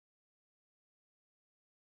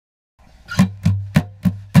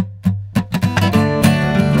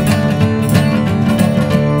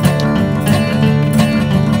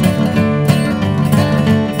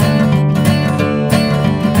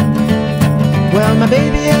My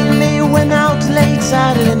baby and me went out late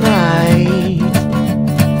Saturday night.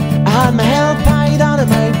 I had my hair tied on and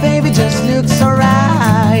my baby just looks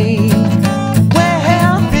alright.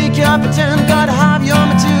 Well, pick you up at 10, gotta have you on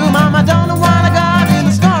me too. Mama, I don't know what I got in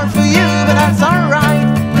the store for you, but that's alright,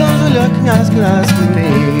 'cause we're looking as good as can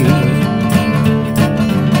be.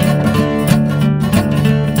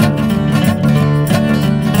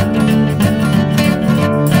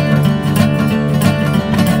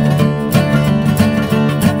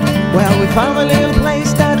 Well, we found a little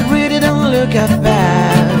place that really don't look as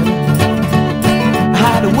bad. I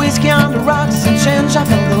had a whiskey on the rocks and change, I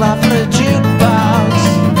felt the laugh in the jukebox.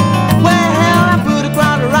 Well, I put a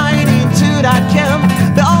crowd right into that camp.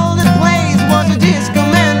 The only place was a disco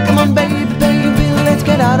man. Come on, baby, baby, let's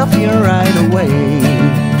get out of here right away.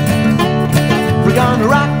 We're gonna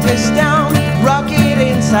rock this town, rock it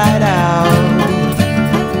inside out.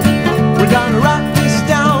 We're gonna rock this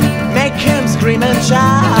town, make him scream and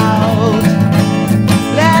shout.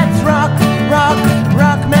 Let's rock, rock,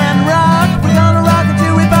 rock, man, rock. We're gonna rock it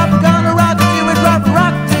till we pop. We're gonna rock it till we drop.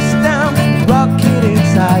 Rock this town, rock it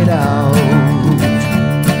inside out.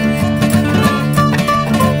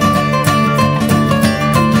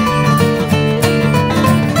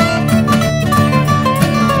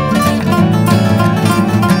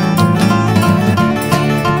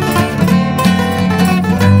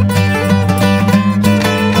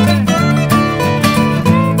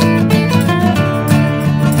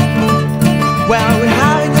 Well, we're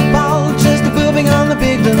having a ball, just booming on the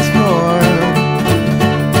big dance floor.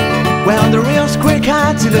 Well, the real square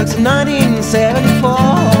cat, he looks 1974.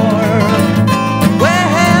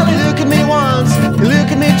 Well, he look at me once, he look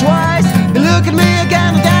at me twice, he look at me